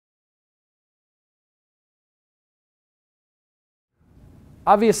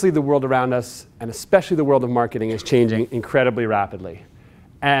Obviously, the world around us, and especially the world of marketing, is changing incredibly rapidly.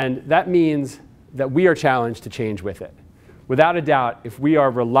 And that means that we are challenged to change with it. Without a doubt, if we are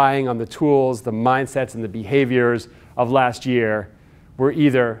relying on the tools, the mindsets, and the behaviors of last year, we're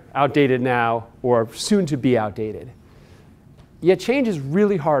either outdated now or soon to be outdated. Yet change is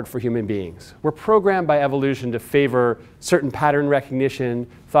really hard for human beings. We're programmed by evolution to favor certain pattern recognition,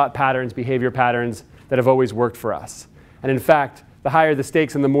 thought patterns, behavior patterns that have always worked for us. And in fact, the higher the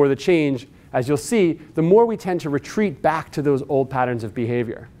stakes and the more the change, as you'll see, the more we tend to retreat back to those old patterns of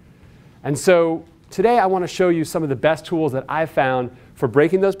behavior. And so today I want to show you some of the best tools that I've found for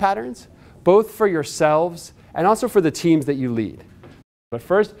breaking those patterns, both for yourselves and also for the teams that you lead. But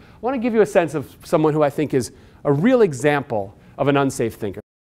first, I want to give you a sense of someone who I think is a real example of an unsafe thinker.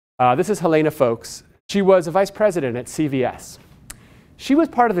 This is Helena Folks. She was a vice president at CVS. She was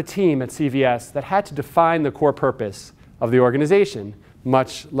part of the team at CVS that had to define the core purpose of the organization,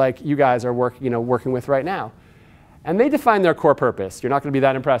 much like you guys are working with right now. And they defined their core purpose, you're not going to be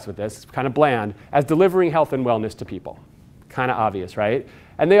that impressed with this, it's kind of bland, as delivering health and wellness to people. Kind of obvious, right?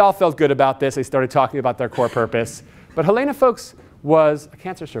 And they all felt good about this. They started talking about their core purpose. But Helena Folks was a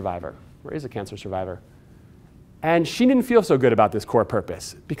cancer survivor, or is a cancer survivor. And she didn't feel so good about this core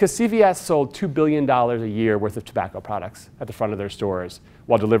purpose because CVS sold $2 billion a year worth of tobacco products at the front of their stores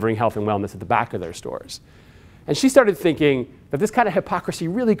while delivering health and wellness at the back of their stores. And she started thinking that this kind of hypocrisy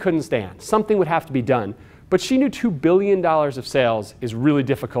really couldn't stand. Something would have to be done. But she knew $2 billion of sales is really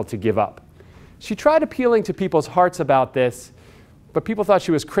difficult to give up. She tried appealing to people's hearts about this, but people thought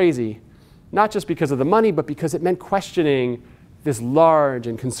she was crazy, not just because of the money, but because it meant questioning this large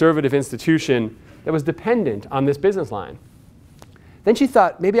and conservative institution that was dependent on this business line. Then she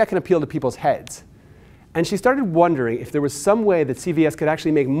thought, maybe I can appeal to people's heads. And she started wondering if there was some way that CVS could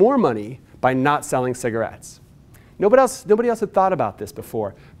actually make more money by not selling cigarettes. Nobody else had thought about this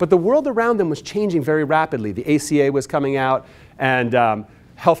before. But the world around them was changing very rapidly. The ACA was coming out, and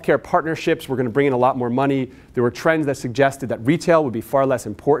healthcare partnerships were going to bring in a lot more money. There were trends that suggested that retail would be far less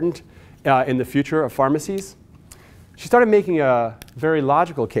important in the future of pharmacies. She started making a very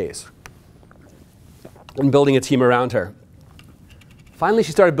logical case and building a team around her. Finally,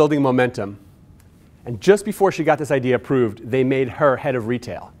 she started building momentum. And just before she got this idea approved, they made her head of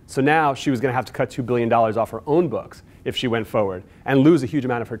retail. So now she was going to have to cut $2 billion off her own books if she went forward and lose a huge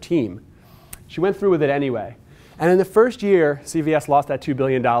amount of her team. She went through with it anyway. And in the first year, CVS lost that $2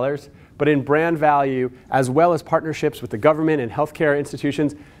 billion. But in brand value, as well as partnerships with the government and healthcare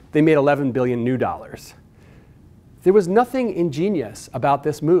institutions, they made $11 billion new dollars. There was nothing ingenious about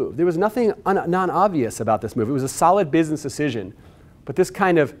this move. There was nothing non-obvious about this move. It was a solid business decision. But this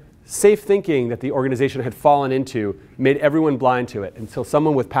kind of safe thinking that the organization had fallen into made everyone blind to it until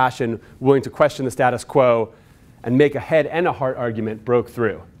someone with passion, willing to question the status quo and make a head and a heart argument, broke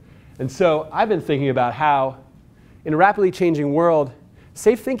through. And so I've been thinking about how, in a rapidly changing world,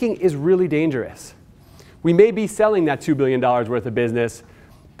 safe thinking is really dangerous. We may be selling that $2 billion worth of business,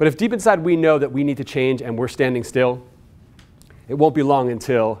 but if deep inside we know that we need to change and we're standing still, it won't be long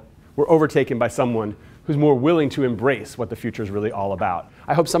until we're overtaken by someone who's more willing to embrace what the future is really all about.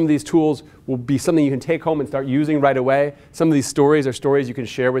 I hope some of these tools will be something you can take home and start using right away. Some of these stories are stories you can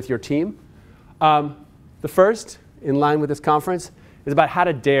share with your team. The first, in line with this conference, is about how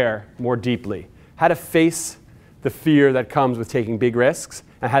to dare more deeply, how to face the fear that comes with taking big risks,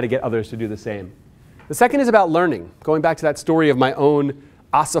 and how to get others to do the same. The second is about learning, going back to that story of my own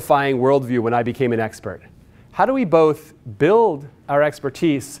ossifying worldview when I became an expert. How do we both build our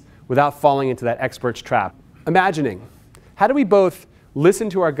expertise without falling into that expert's trap? Imagining, how do we both listen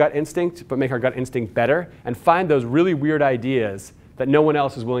to our gut instinct but make our gut instinct better and find those really weird ideas that no one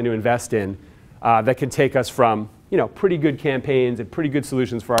else is willing to invest in that can take us from pretty good campaigns and pretty good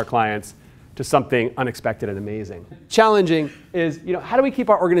solutions for our clients to something unexpected and amazing. Challenging is, how do we keep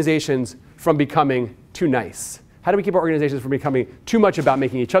our organizations from becoming too nice? How do we keep our organizations from becoming too much about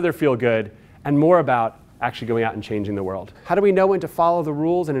making each other feel good and more about actually going out and changing the world? How do we know when to follow the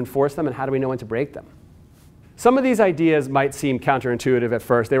rules and enforce them, and how do we know when to break them? Some of these ideas might seem counterintuitive at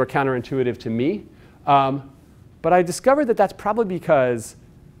first. They were counterintuitive to me. But I discovered that that's probably because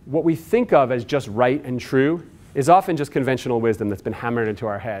what we think of as just right and true is often just conventional wisdom that's been hammered into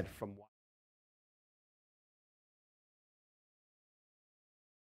our head from